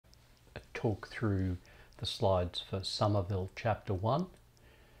talk through the slides for Sommerville Chapter 1.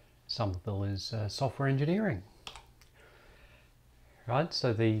 Sommerville is software engineering. Right,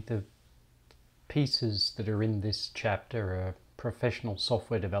 so the pieces that are in this chapter are professional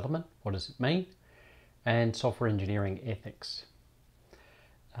software development, what does it mean, and software engineering ethics.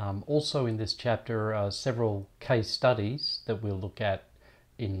 Also in this chapter are several case studies that we'll look at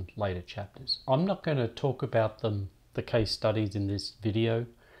in later chapters. I'm not going to talk about them, the case studies, in this video.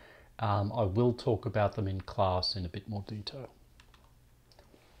 I will talk about them in class in a bit more detail.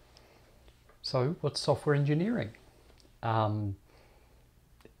 So what's software engineering?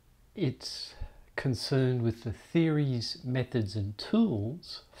 It's concerned with the theories, methods and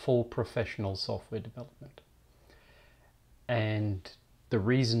tools for professional software development. And the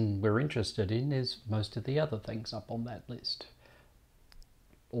reason we're interested in is most of the other things up on that list.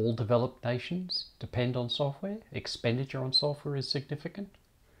 All developed nations depend on software. Expenditure on software is significant.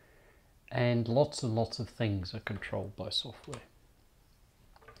 And lots of things are controlled by software.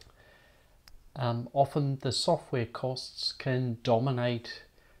 Often the software costs can dominate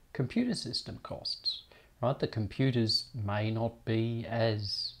computer system costs. Right? The computers may not be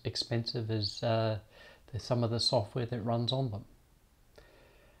as expensive as some of the software that runs on them.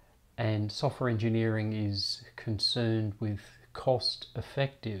 And software engineering is concerned with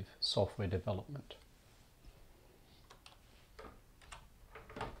cost-effective software development.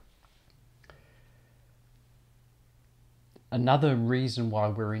 Another reason why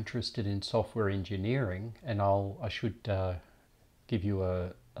we're interested in software engineering, and I should give you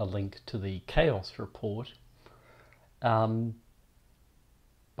a link to the Chaos report, I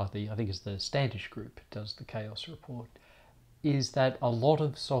think it's the Standish Group does the Chaos report, is that a lot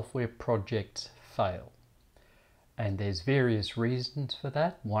of software projects fail. And there's various reasons for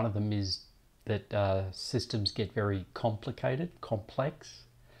that. One of them is that systems get very complicated, complex,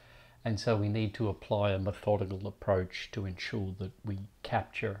 and so we need to apply a methodical approach to ensure that we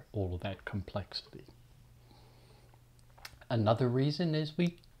capture all of that complexity. Another reason is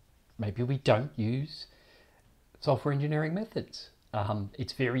maybe we don't use software engineering methods.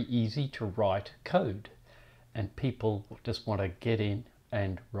 It's very easy to write code, and people just want to get in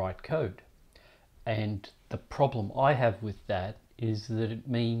and write code. And the problem I have with that is that it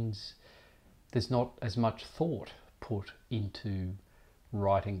means there's not as much thought put into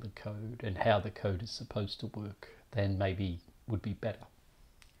writing the code and how the code is supposed to work than maybe would be better.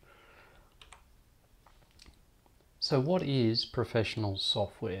 So what is professional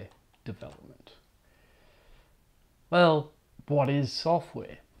software development? Well, what is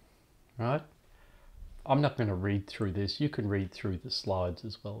software, right? I'm not going to read through this. You can read through the slides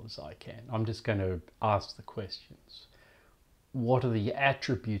as well as I can. I'm just going to ask the questions. What are the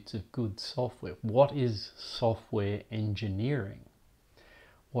attributes of good software? What is software engineering?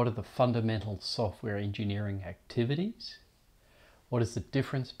 What are the fundamental software engineering activities? What is the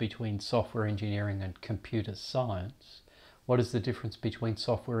difference between software engineering and computer science? What is the difference between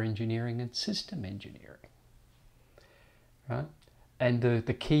software engineering and system engineering? Right? And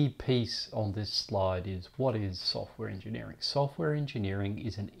the key piece on this slide is, what is software engineering? Software engineering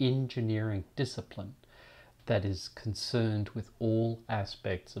is an engineering discipline that is concerned with all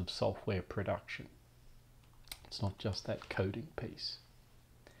aspects of software production. It's not just that coding piece.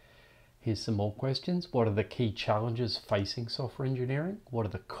 Here's some more questions. What are the key challenges facing software engineering? What are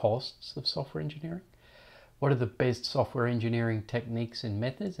the costs of software engineering? What are the best software engineering techniques and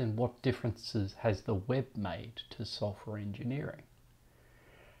methods? And what differences has the web made to software engineering?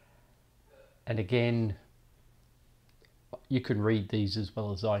 And again, you can read these as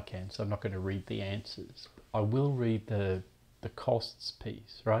well as I can, so I'm not going to read the answers. I will read the costs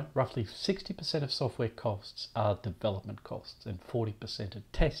piece, right? Roughly 60% of software costs are development costs and 40% are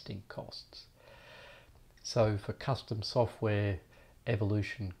testing costs. So for custom software,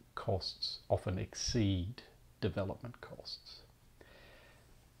 evolution costs often exceed development costs.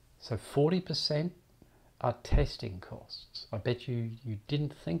 So 40% are testing costs. I bet you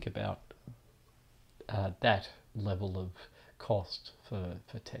didn't think about that level of cost for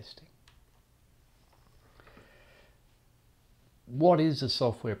testing. What is a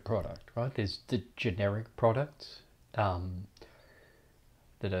software product, right? There's the generic products that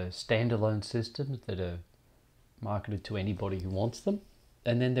are standalone systems that are marketed to anybody who wants them.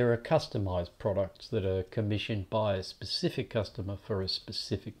 And then there are customized products that are commissioned by a specific customer for a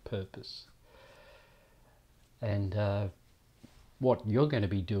specific purpose. And what you're going to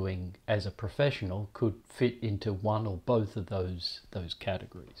be doing as a professional could fit into one or both of those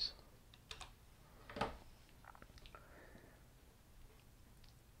categories.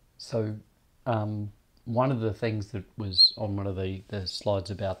 So one of the things that was on one of the slides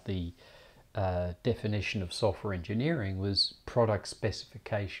about the definition of software engineering was product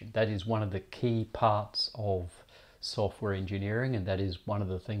specification. That is one of the key parts of software engineering, and that is one of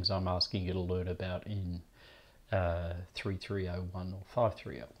the things I'm asking you to learn about in 3301 or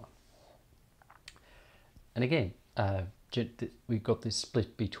 5301. And again, we've got this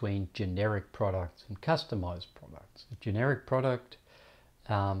split between generic products and customized products. A generic product,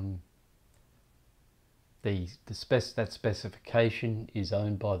 that specification is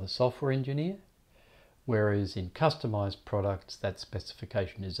owned by the software engineer, whereas in customized products, that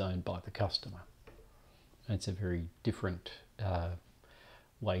specification is owned by the customer. And it's a very different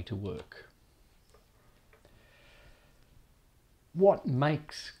way to work. What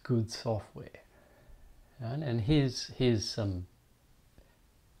makes good software? And here's some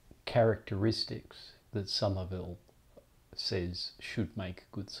characteristics that Sommerville says should make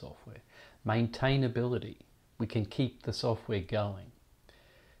good software. Maintainability. We can keep the software going.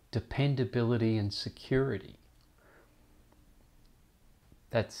 Dependability and security.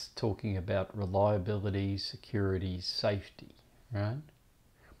 That's talking about reliability, security, safety, right?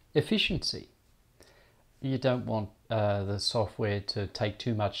 Efficiency. You don't want the software to take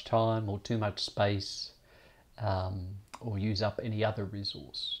too much time or too much space, or use up any other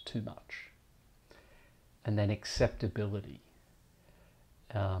resource too much. And then acceptability.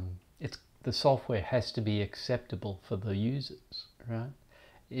 The software has to be acceptable for the users, right?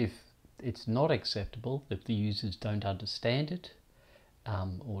 If it's not acceptable, if the users don't understand it,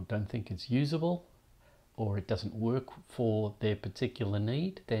 or don't think it's usable, or it doesn't work for their particular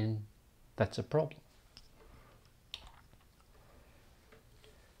need, then that's a problem.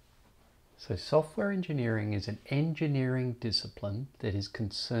 So software engineering is an engineering discipline that is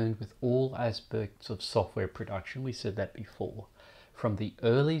concerned with all aspects of software production. We said that before. From the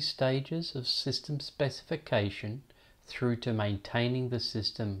early stages of system specification through to maintaining the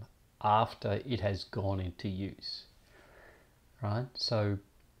system after it has gone into use. Right? So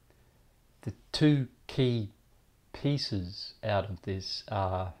the two key pieces out of this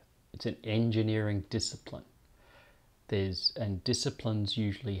are, it's an engineering discipline. And disciplines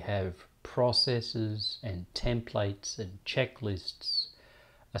usually have processes and templates and checklists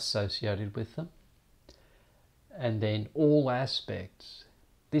associated with them. And then all aspects.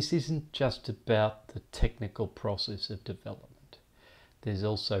 This isn't just about the technical process of development. There's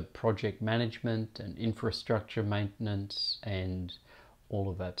also project management and infrastructure maintenance and all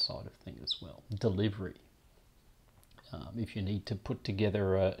of that side of things as well. Delivery. If you need to put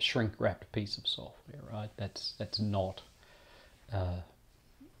together a shrink-wrapped piece of software, right? That's not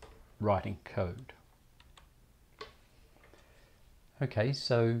writing code. Okay,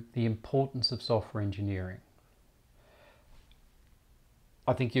 so the importance of software engineering.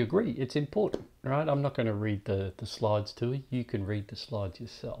 I think you agree, it's important, right? I'm not going to read the slides to you. You can read the slides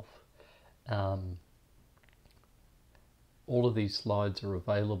yourself. All of these slides are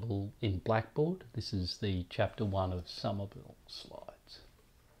available in Blackboard. This is the chapter 1 of Sommerville slides.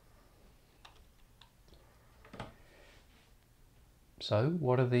 So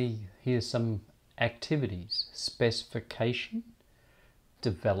here's some activities: specification,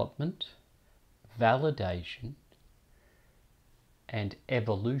 development, validation, and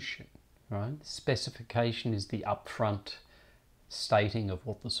evolution, right? Specification is the upfront stating of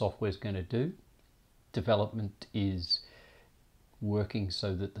what the software is going to do. Development is working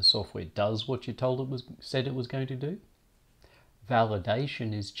so that the software does what you said it was going to do.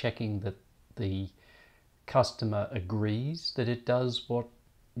 Validation is checking that the customer agrees that it does what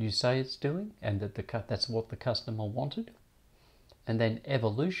you say it's doing and that that's what the customer wanted. And then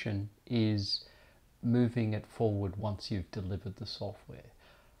evolution is moving it forward once you've delivered the software.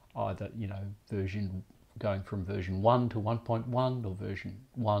 Either, going from version 1 to 1.1 or version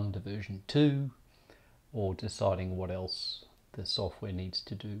 1 to version 2, or deciding what else the software needs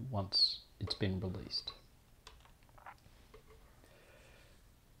to do once it's been released.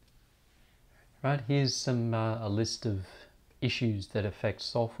 Right, here's a list of issues that affect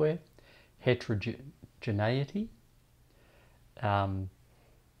software. Heterogeneity.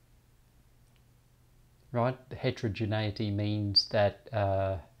 Right, heterogeneity means that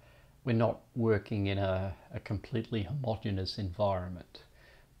we're not working in a completely homogeneous environment.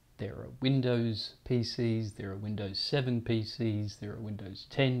 There are Windows PCs, there are Windows 7 PCs, there are Windows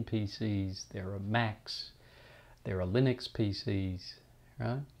 10 PCs, there are Macs, there are Linux PCs,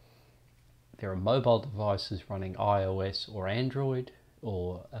 right? There are mobile devices running iOS or Android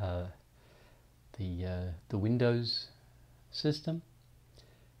or the Windows system,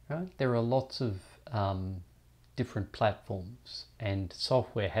 right? There are lots of different platforms, and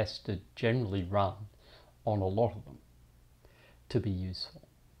software has to generally run on a lot of them to be useful.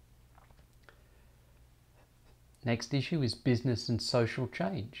 Next issue is business and social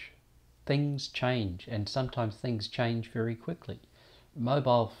change. Things change, and sometimes things change very quickly.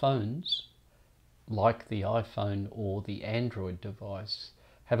 Mobile phones, like the iPhone or the Android device,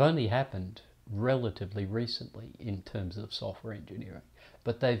 have only happened relatively recently in terms of software engineering,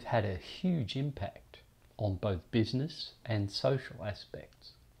 but they've had a huge impact on both business and social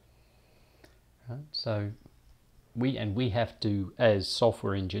aspects. Right? So we have to, as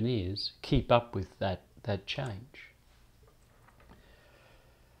software engineers, keep up with that change.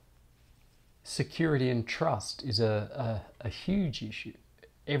 Security and trust is a huge issue.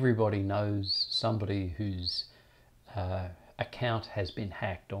 Everybody knows somebody whose account has been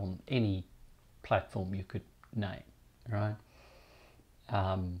hacked on any platform you could name, right?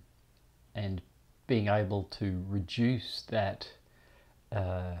 And being able to reduce that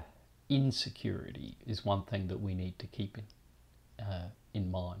insecurity is one thing that we need to keep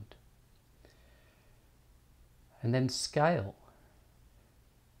in mind. And then scale,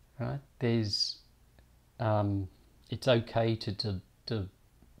 right? There's it's okay to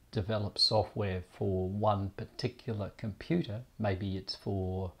develop software for one particular computer. Maybe it's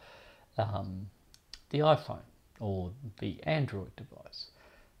for the iPhone or the Android device,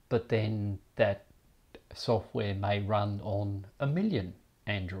 but then that software may run on 1 million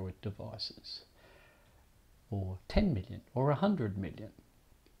Android devices, or 10 million, or 100 million,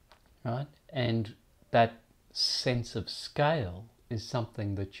 right? And that sense of scale is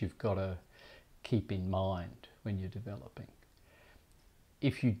something that you've got to keep in mind when you're developing.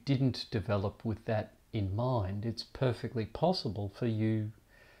 If you didn't develop with that in mind, it's perfectly possible for you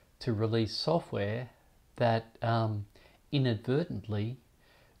to release software that inadvertently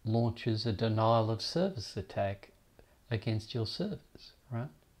launches a denial of service attack against your servers, right?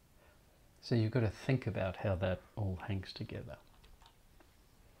 So you've got to think about how that all hangs together.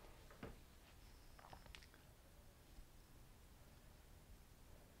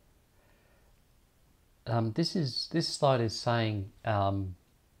 This slide is saying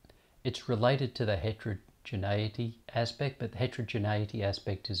it's related to the heterogeneity aspect, but the heterogeneity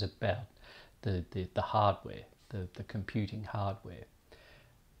aspect is about the hardware, the computing hardware.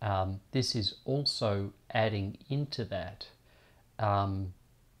 This is also adding into that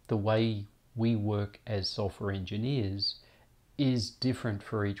the way we work as software engineers is different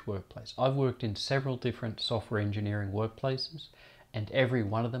for each workplace. I've worked in several different software engineering workplaces, and every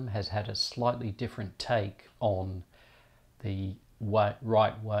one of them has had a slightly different take on the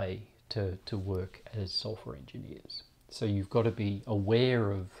right way to work as software engineers. So you've got to be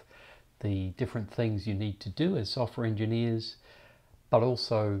aware of the different things you need to do as software engineers, but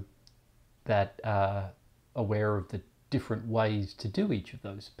also that aware of the different ways to do each of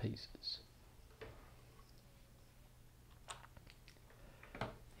those pieces.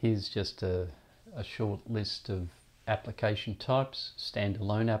 Here's just a short list of application types: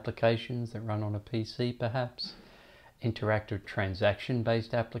 standalone applications that run on a PC perhaps, interactive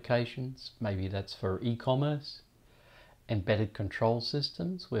transaction-based applications, maybe that's for e-commerce, embedded control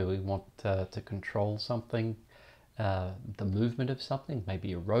systems where we want to control something, the movement of something,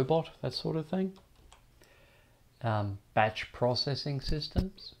 maybe a robot, that sort of thing. Batch processing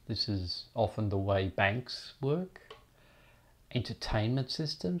systems, this is often the way banks work. Entertainment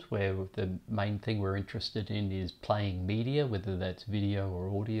systems, where the main thing we're interested in is playing media, whether that's video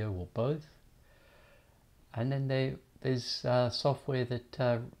or audio or both. And then there's software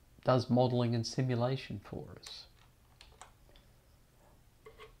that does modeling and simulation for us.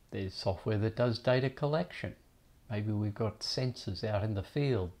 There's software that does data collection. Maybe we've got sensors out in the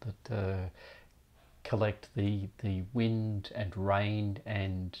field that collect the wind and rain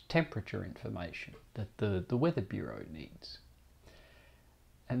and temperature information that the Weather Bureau needs.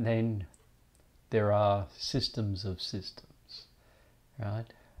 And then there are systems of systems, right?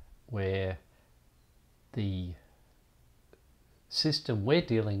 Where the system we're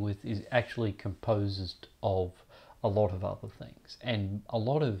dealing with is actually composed of a lot of other things. And a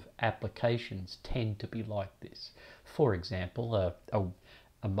lot of applications tend to be like this. For example,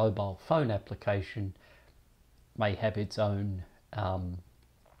 a mobile phone application may have its own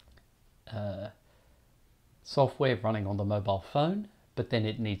software running on the mobile phone, but then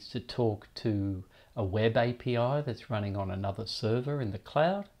it needs to talk to a web API that's running on another server in the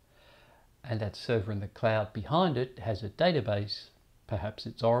cloud, and that server in the cloud behind it has a database. Perhaps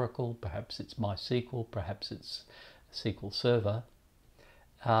it's Oracle, perhaps it's MySQL, perhaps it's SQL Server,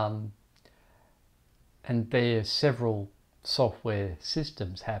 and there are several software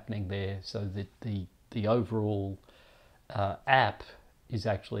systems happening there, so that the overall app is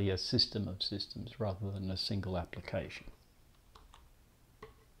actually a system of systems rather than a single application.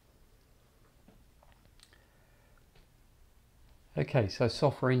 Okay, so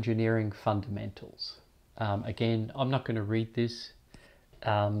software engineering fundamentals. Again, I'm not going to read this.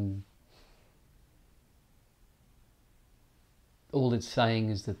 All it's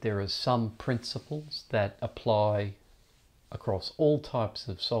saying is that there are some principles that apply across all types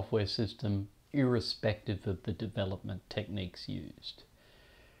of software system, irrespective of the development techniques used.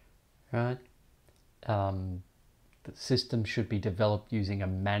 Right? The system should be developed using a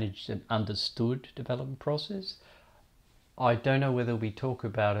managed and understood development process. I don't know whether we talk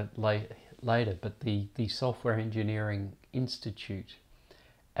about it later, but the Software Engineering Institute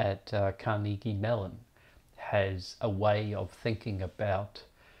at Carnegie Mellon has a way of thinking about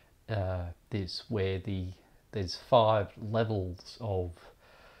this, where there's 5 levels of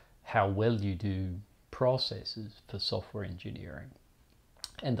how well you do processes for software engineering.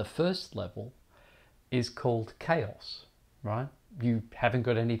 And the first level is called chaos, right? You haven't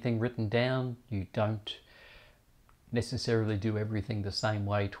got anything written down, you don't necessarily do everything the same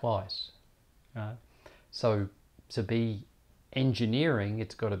way twice, right? So to be engineering,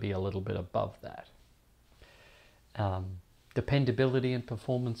 it's got to be a little bit above that. Dependability and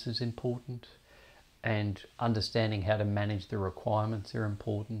performance is important, and understanding how to manage the requirements are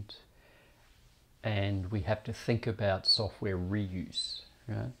important, and we have to think about software reuse,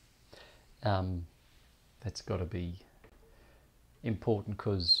 right? That's got to be important,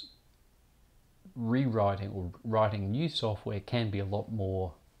 because rewriting or writing new software can be a lot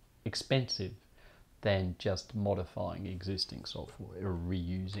more expensive than just modifying existing software or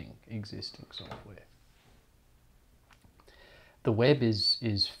reusing existing software. The web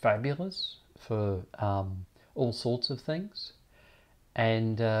is fabulous for all sorts of things,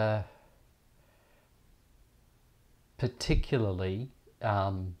 and particularly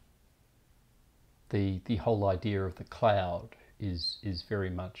the whole idea of the cloud is very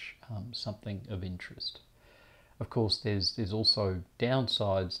much something of interest. Of course, there's also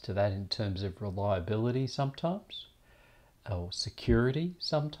downsides to that in terms of reliability sometimes, or security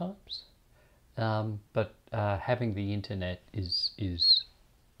sometimes. But having the internet is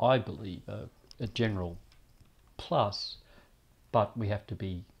I believe, a general plus, but we have to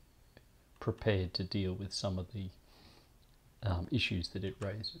be prepared to deal with some of the issues that it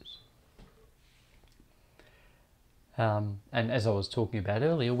raises. And as I was talking about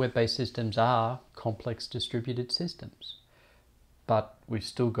earlier, web-based systems are complex distributed systems, but we've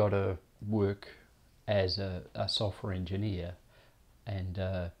still got to work as a software engineer and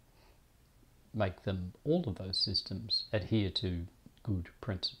make them, all of those systems, adhere to good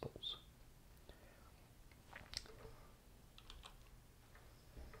principles.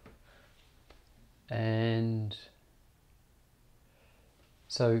 And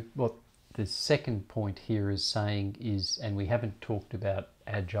so what the second point here is saying is, and we haven't talked about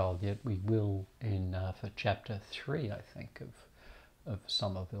Agile yet, we will in for chapter 3, I think, of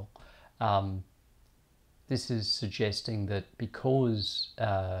Sommerville. This is suggesting that because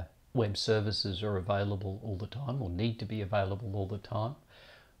web services are available all the time, or need to be available all the time,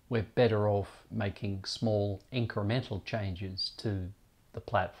 we're better off making small incremental changes to the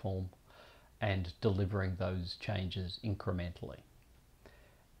platform and delivering those changes incrementally.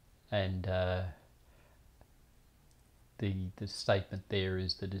 And the statement there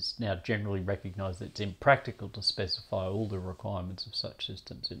is that it's now generally recognised that it's impractical to specify all the requirements of such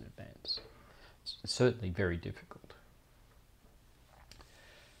systems in advance. It's certainly very difficult.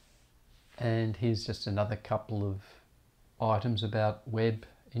 And here's just another couple of items about web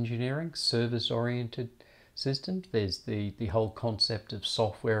engineering, service-oriented systems. There's the whole concept of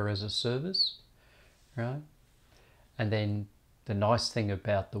software as a service, right? And then the nice thing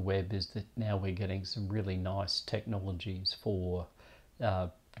about the web is that now we're getting some really nice technologies for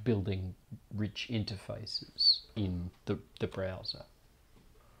building rich interfaces in the browser.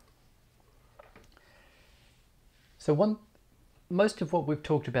 So most of what we've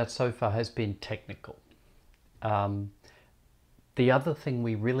talked about so far has been technical. The other thing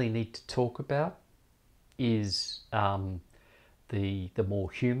we really need to talk about is the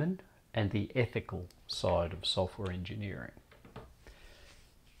more human and the ethical side of software engineering.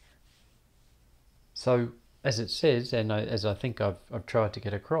 So, as it says, and as I think I've tried to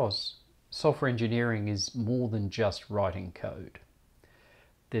get across, software engineering is more than just writing code.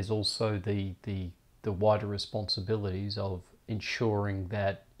 There's also the wider responsibilities of ensuring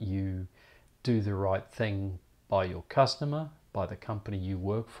that you do the right thing by your customer, by the company you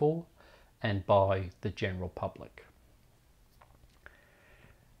work for, and by the general public.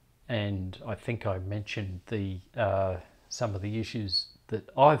 And I think I mentioned some of the issues that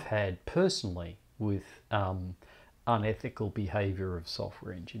I've had personally with unethical behaviour of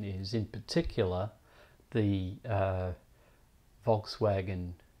software engineers. In particular, the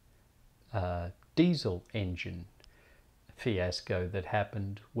Volkswagen diesel engine fiasco that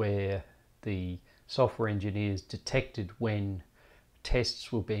happened, where the software engineers detected when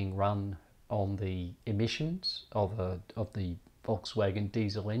tests were being run on the emissions of the Volkswagen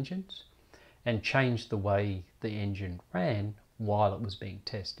diesel engines and changed the way the engine ran while it was being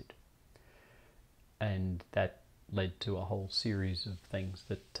tested. And that led to a whole series of things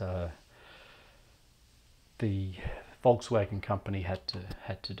that the Volkswagen company had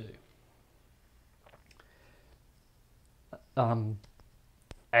to do.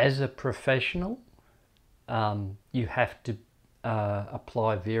 As a professional, you have to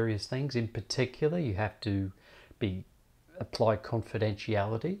apply various things. In particular, you have to apply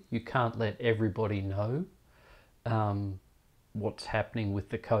confidentiality. You can't let everybody know what's happening with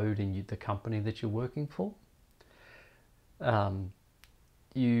the code in the company that you're working for.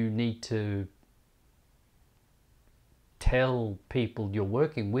 You need to tell people you're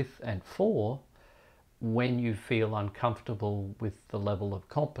working with and for when you feel uncomfortable with the level of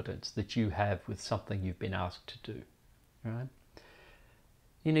competence that you have with something you've been asked to do, right?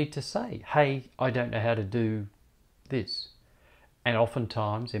 You need to say, hey, I don't know how to do this. And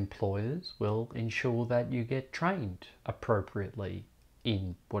oftentimes employers will ensure that you get trained appropriately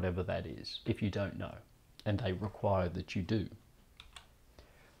in whatever that is, if you don't know, and they require that you do.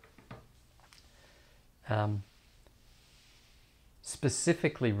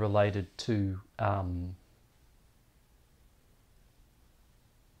 Specifically related to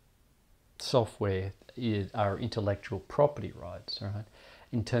software are intellectual property rights, right?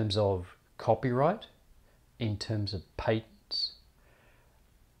 In terms of copyright, in terms of patents,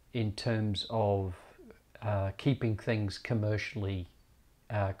 in terms of keeping things commercially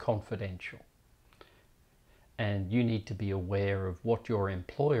confidential. And you need to be aware of what your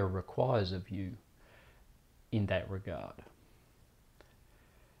employer requires of you in that regard.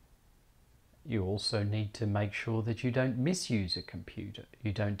 You also need to make sure that you don't misuse a computer.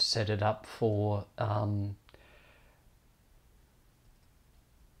 You don't set it up for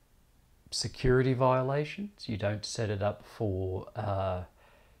security violations. You don't set it up for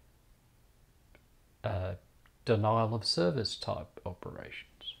denial of service type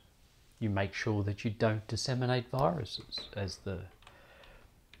operations. You make sure that you don't disseminate viruses, as the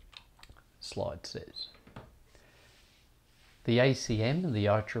slide says. The ACM and the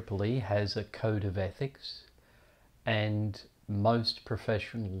IEEE has a code of ethics, and most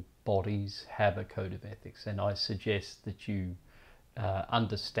professional bodies have a code of ethics, and I suggest that you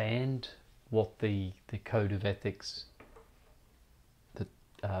understand what the code of ethics that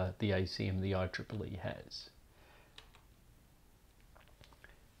the ACM, the IEEE has.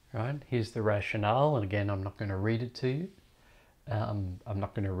 Right, here's the rationale, and again, I'm not going to read it to you. I'm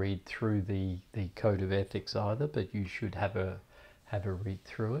not going to read through the code of ethics either, but you should have a read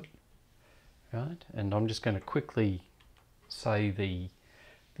through it, right? And I'm just going to quickly say the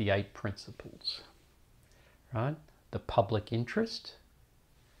 8 principles, right? The public interest,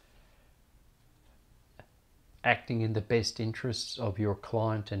 acting in the best interests of your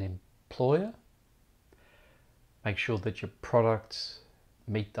client and employer. Make sure that your products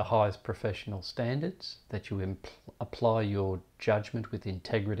meet the highest professional standards, that you apply your judgment with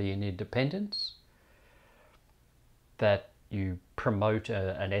integrity and independence, that you promote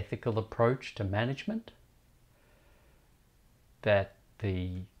an ethical approach to management, that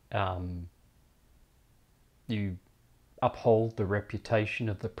you uphold the reputation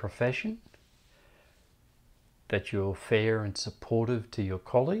of the profession, that you're fair and supportive to your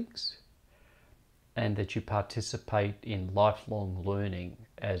colleagues, and that you participate in lifelong learning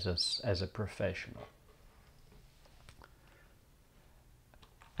as a professional.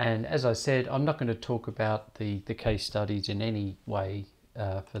 And as I said, I'm not going to talk about the case studies in any way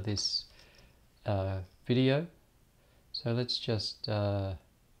for this video. So let's just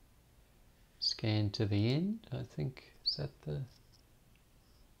scan to the end. I think, is that the...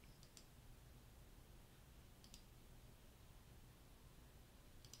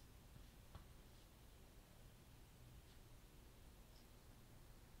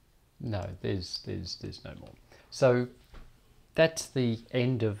 No, there's no more. So that's the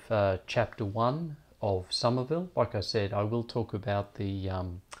end of chapter 1 of Sommerville. Like I said, I will talk about the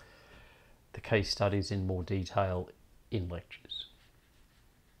case studies in more detail in lectures.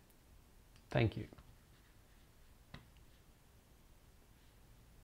 Thank you.